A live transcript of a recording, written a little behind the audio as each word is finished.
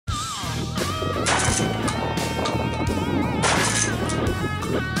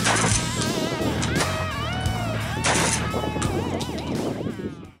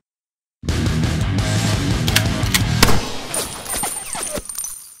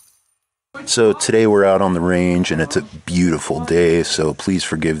So today we're out on the range and it's a beautiful day, so please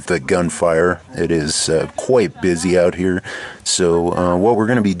forgive the gunfire. It is quite busy out here. So what we're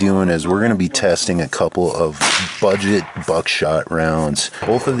going to be doing is we're going to be testing a couple of budget buckshot rounds.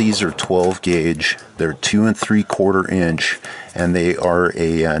 Both of these are 12 gauge. They're 2 3/4 inch, and they are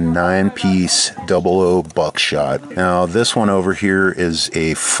a 9-piece 00 buckshot. Now this one over here is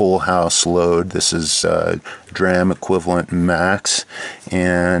a full house load. This is dram equivalent max,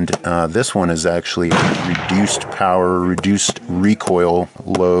 and this one is actually a reduced power, reduced recoil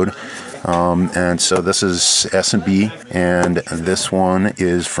load. And so this is S&B, and this one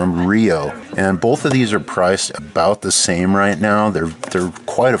is from Rio, and both of these are priced about the same right now. They're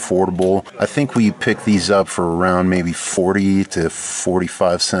quite affordable. I think we picked these up for around maybe 40 to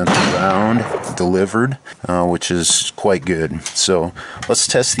 45 cents a round delivered, which is quite good. So let's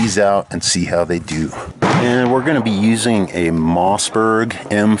test these out and see how they do. And we're going to be using a Mossberg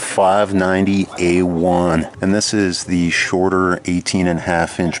M590A1, and this is the shorter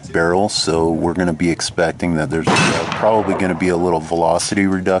 18.5 inch barrel, so we're going to be expecting that there's probably going to be a little velocity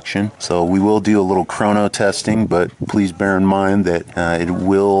reduction. So we will do a little chrono testing, but please bear in mind that it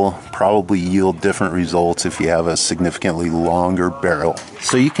will probably yield different results if you have a significantly longer barrel.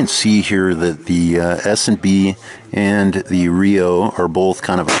 So you can see here that the S&B and the Rio are both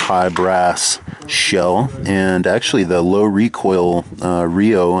kind of a high brass shell, and actually the low recoil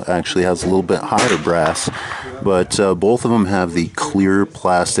Rio actually has a little bit higher brass, but both of them have the clear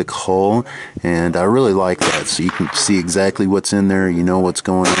plastic hull, and I really like that. So you can see exactly what's in there, you know what's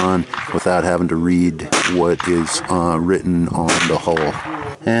going on without having to read what is written on the hull.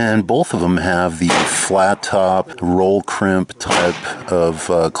 And both of them have the flat top roll crimp type of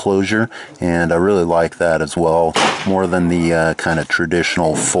closure, and I really like that as well, more than the kind of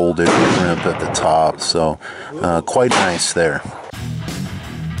traditional folded crimp at the top. So quite nice there.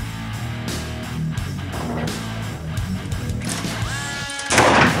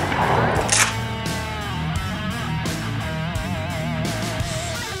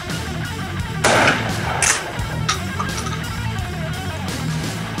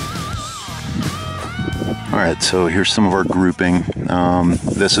 Alright, so here's some of our grouping.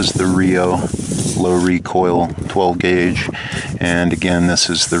 This is the Rio low recoil 12 gauge, and again this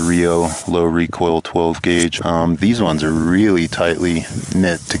is the Rio low recoil 12 gauge. These ones are really tightly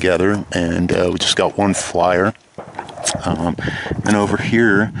knit together, and we just got one flyer. And over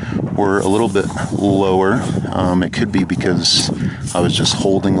here we're a little bit lower. It could be because I was just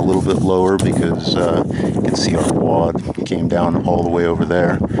holding a little bit lower, because you can see our wad came down all the way over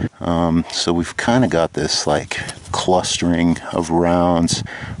there. So we've kind of got this like clustering of rounds,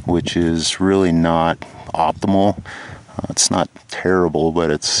 which is really not optimal. It's not terrible,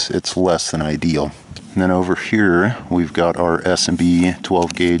 but it's less than ideal. And then over here we've got our S&B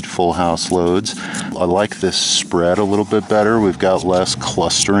 12 gauge full house loads. I like this spread a little bit better. We've got less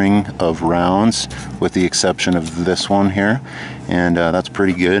clustering of rounds, with the exception of this one here, and that's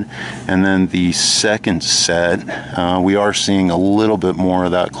pretty good. And then the second set, we are seeing a little bit more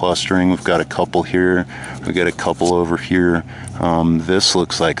of that clustering. We've got a couple here, we've got a couple over here. This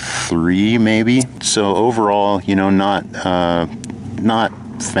looks like 3 maybe. So overall, you know, not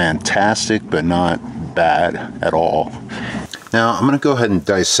fantastic, but not bad at all. Now I'm going to go ahead and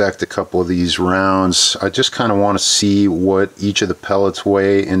dissect a couple of these rounds. I just kind of want to see what each of the pellets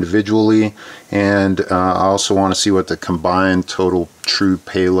weigh individually, and I also want to see what the combined total true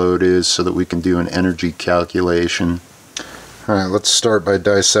payload is, so that we can do an energy calculation. Alright, let's start by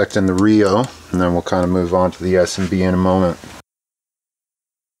dissecting the Rio, and then we'll kind of move on to the S&B in a moment.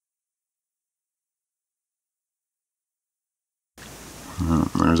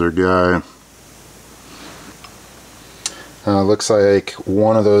 There's our guy. Looks like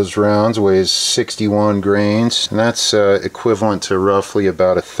one of those rounds weighs 61 grains, and that's equivalent to roughly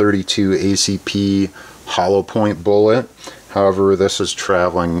about a 32 ACP hollow point bullet. However, this is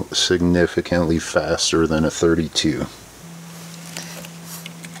traveling significantly faster than a 32.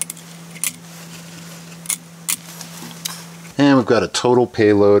 And we've got a total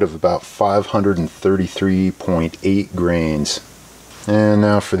payload of about 533.8 grains. And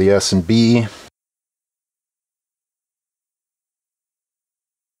now for the S&B.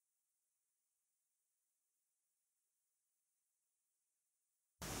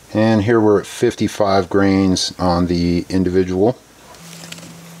 And here we're at 55 grains on the individual.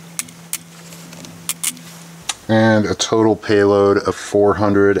 And a total payload of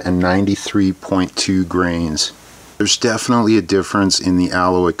 493.2 grains. There's definitely a difference in the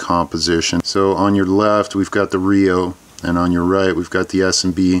alloy composition. So on your left we've got the Rio, and on your right we've got the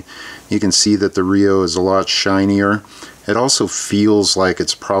S&B. You can see that the Rio is a lot shinier, It also feels like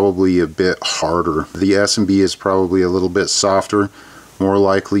it's probably a bit harder. The S&B is probably a little bit softer, more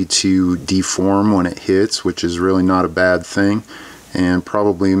likely to deform when it hits, which is really not a bad thing, and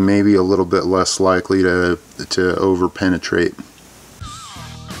probably maybe a little bit less likely to over penetrate.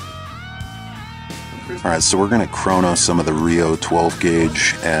 Alright, so we're going to chrono some of the Rio 12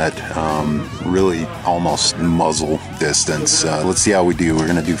 gauge at really almost muzzle distance. Let's see how we do. We're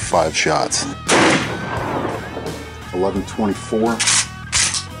going to do 5 shots. 1124.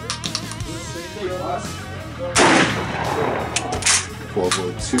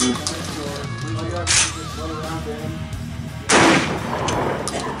 1202.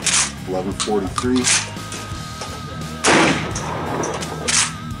 1143.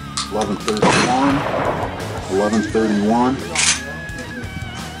 1131, 1131,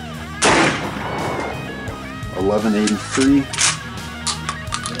 1183, 1183.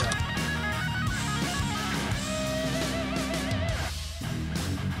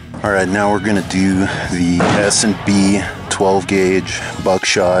 All right, now we're going to do the S&B 12 gauge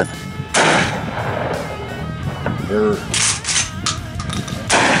buckshot. There,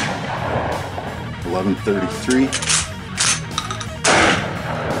 1133.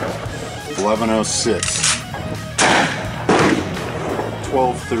 1106,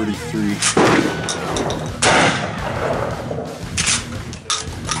 1233,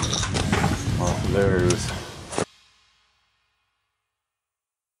 well, there's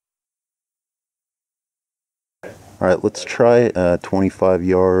all right, let's try 25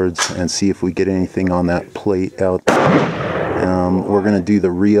 yards and see if we get anything on that plate out there. We're going to do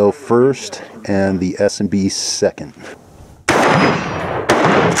the Rio first and the S&B second.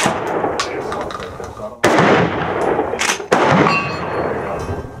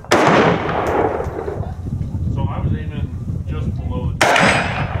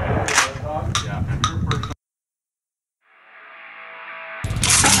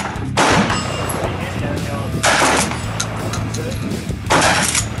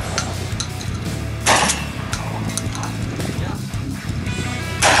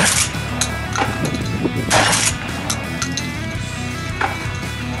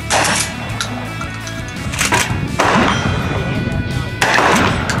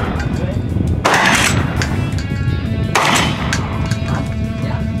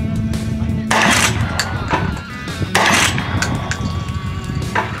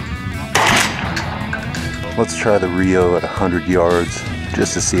 Let's try the Rio at 100 yards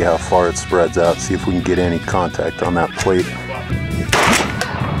just to see how far it spreads out, see if we can get any contact on that plate.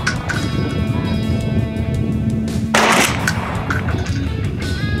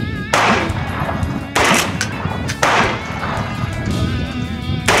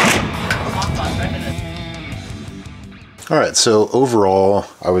 Alright, so overall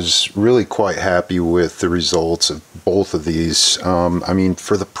I was really quite happy with the results of both of these. I mean,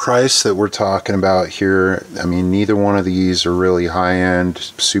 for the price that we're talking about here, I mean, neither one of these are really high-end,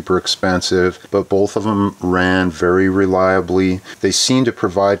 super expensive, but both of them ran very reliably. They seem to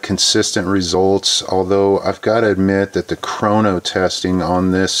provide consistent results, although I've got to admit that the chrono testing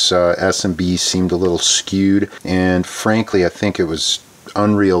on this S&B seemed a little skewed, and frankly I think it was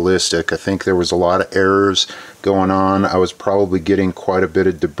unrealistic. I think there was a lot of errors going on. I was probably getting quite a bit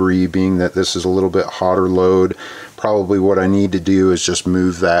of debris, being that this is a little bit hotter load. Probably what I need to do is just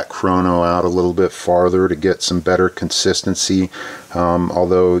move that chrono out a little bit farther to get some better consistency.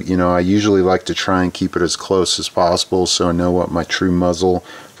 Although, you know, I usually like to try and keep it as close as possible so I know what my true muzzle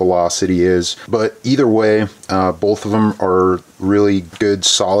velocity is. But either way, both of them are really good,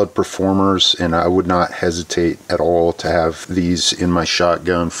 solid performers, and I would not hesitate at all to have these in my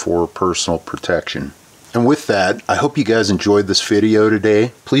shotgun for personal protection. And with that, I hope you guys enjoyed this video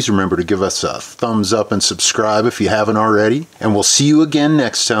today. Please remember to give us a thumbs up and subscribe if you haven't already. And we'll see you again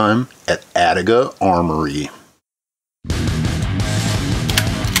next time at Attiga Armory.